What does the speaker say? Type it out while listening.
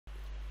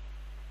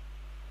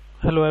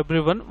Hello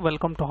everyone,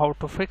 welcome to How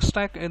to Fix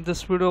Tech. In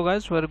this video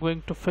guys, we are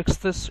going to fix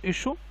this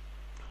issue.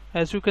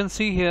 As you can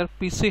see here,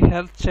 PC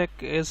health check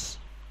is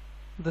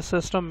the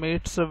system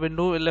meets the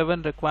Windows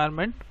 11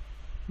 requirement,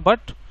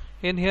 but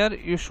in here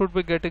you should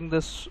be getting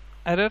this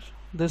error: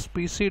 this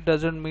PC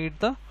doesn't meet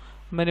the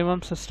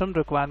minimum system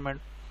requirement.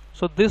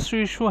 So this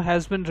issue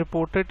has been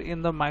reported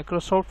in the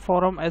Microsoft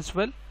forum as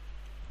well,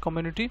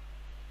 community.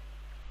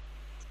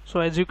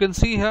 So as you can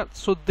see here,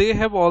 so they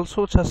have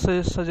also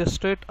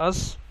suggested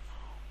us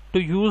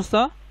to use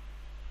the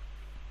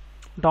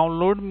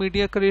download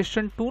media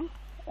creation tool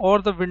or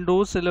the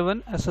Windows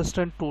 11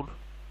 assistant tool.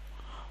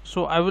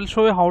 So I will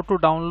show you how to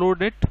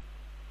download it.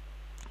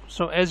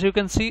 So as you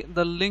can see,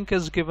 the link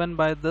is given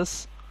by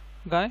this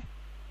guy,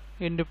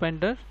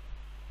 independent.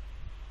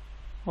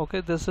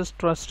 Okay, this is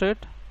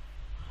trusted.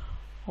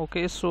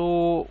 Okay,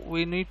 so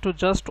we need to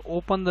just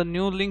open the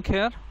new link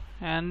here,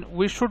 and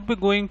we should be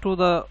going to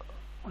the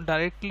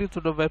directly to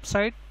the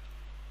website.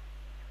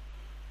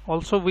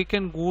 Also we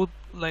can go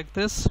like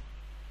this: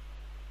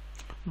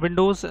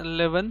 Windows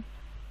 11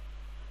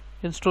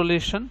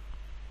 installation.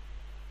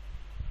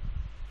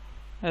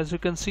 As you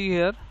can see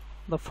here,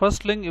 the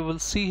first link you will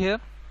see here,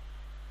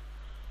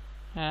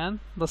 and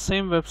the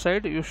same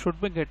website you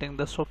should be getting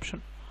this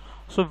option.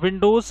 So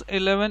Windows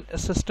 11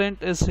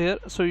 assistant is here,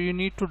 so you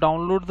need to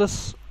download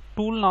this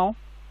tool now.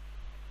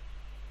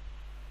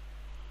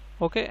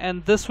 Okay,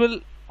 and this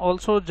will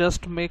also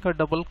just make a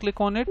double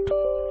click on it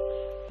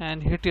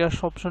and hit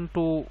yes option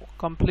to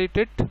complete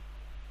it,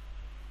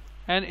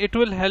 and it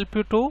will help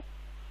you to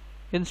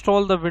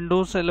install the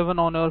Windows 11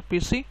 on your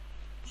PC.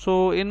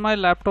 So in my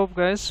laptop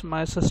guys,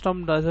 my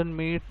system doesn't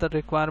meet the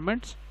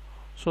requirements,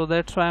 so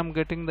that's why I'm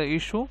getting the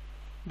issue.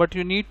 But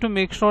you need to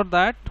make sure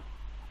that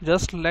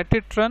just let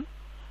it run,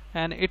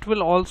 and it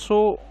will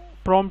also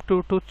prompt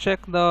you to check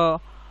the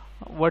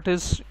what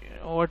is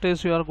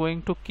you are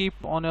going to keep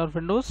on your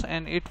Windows,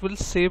 and it will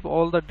save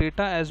all the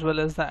data as well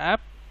as the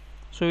app,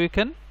 so you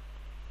can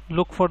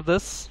look for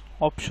this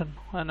option.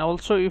 And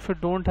also if you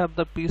don't have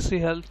the PC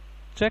health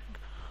check,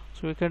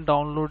 so you can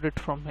download it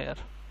from here.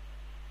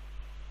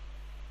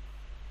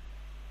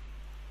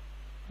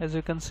 As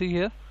you can see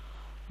here,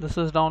 this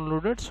is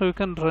downloaded, so you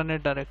can run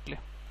it directly.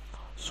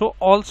 So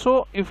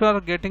also if you are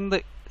getting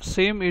the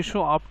same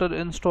issue after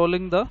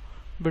installing the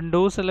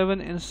Windows 11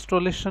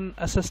 installation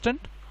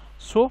assistant,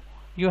 so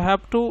you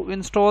have to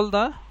install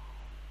the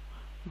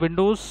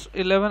Windows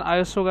 11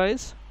 ISO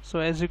guys. So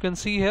as you can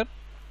see here,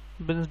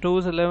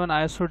 Windows 11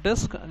 ISO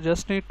disk,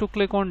 just need to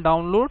click on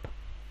download,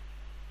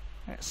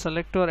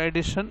 select your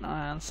edition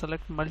and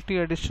select multi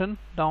edition,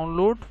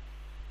 download.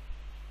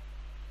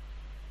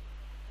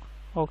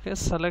 Okay,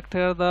 select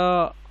here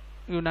the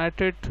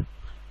United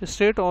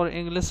States or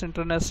English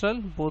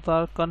International, both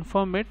are,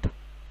 confirm it,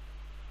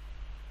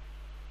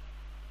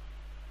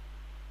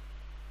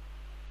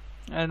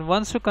 and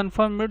once you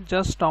confirm it,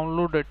 just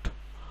download it.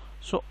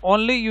 So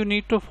only you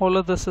need to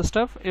follow this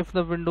step if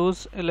the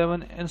Windows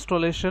 11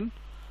 installation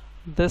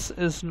this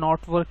is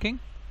not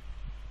working.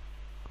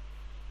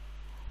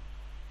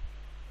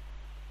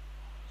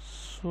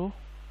 So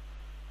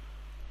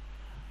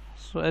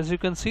as you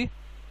can see,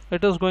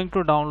 it is going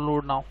to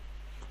download now.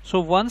 So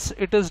once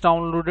it is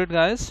downloaded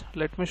guys,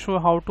 let me show you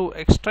how to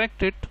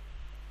extract it.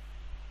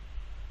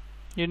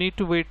 You need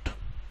to wait.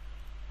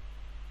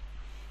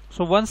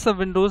 So once the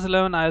Windows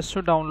 11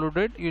 ISO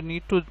downloaded, you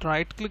need to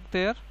right click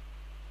there,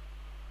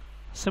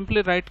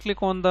 simply right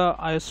click on the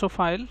ISO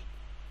file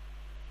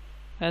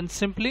and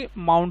simply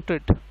mount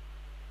it.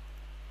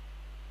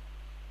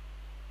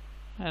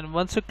 And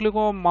once you click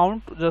on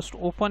mount, just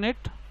open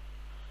it,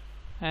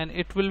 and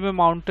it will be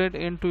mounted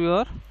into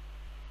your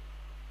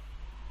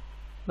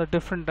the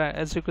different drive,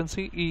 as you can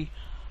see E.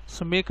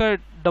 So make a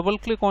double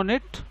click on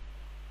it,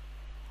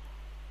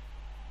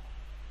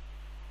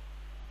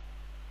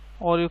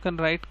 or you can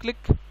right click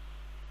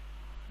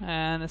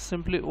and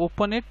simply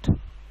open it.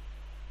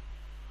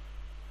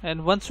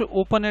 And once you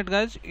open it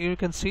guys, you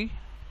can see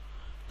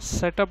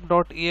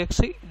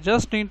setup.exe.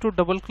 just need to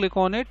double click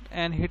on it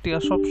and hit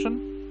yes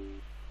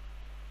option,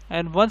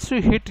 and once you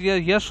hit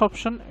yes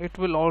option, it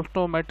will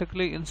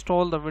automatically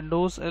install the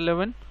Windows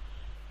 11,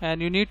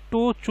 and you need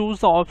to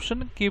choose the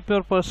option keep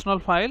your personal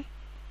file.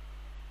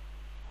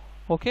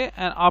 Okay,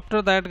 and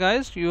after that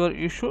guys, your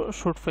issue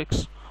should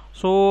fix.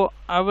 So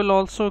I will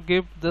also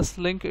give this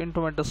link into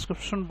my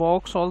description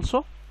box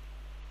also.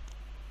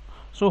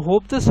 So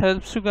hope this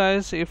helps you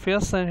guys. If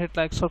yes, then hit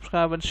like,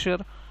 subscribe and share.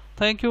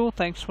 Thank you.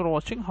 Thanks for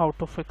watching How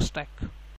to Fix Tech.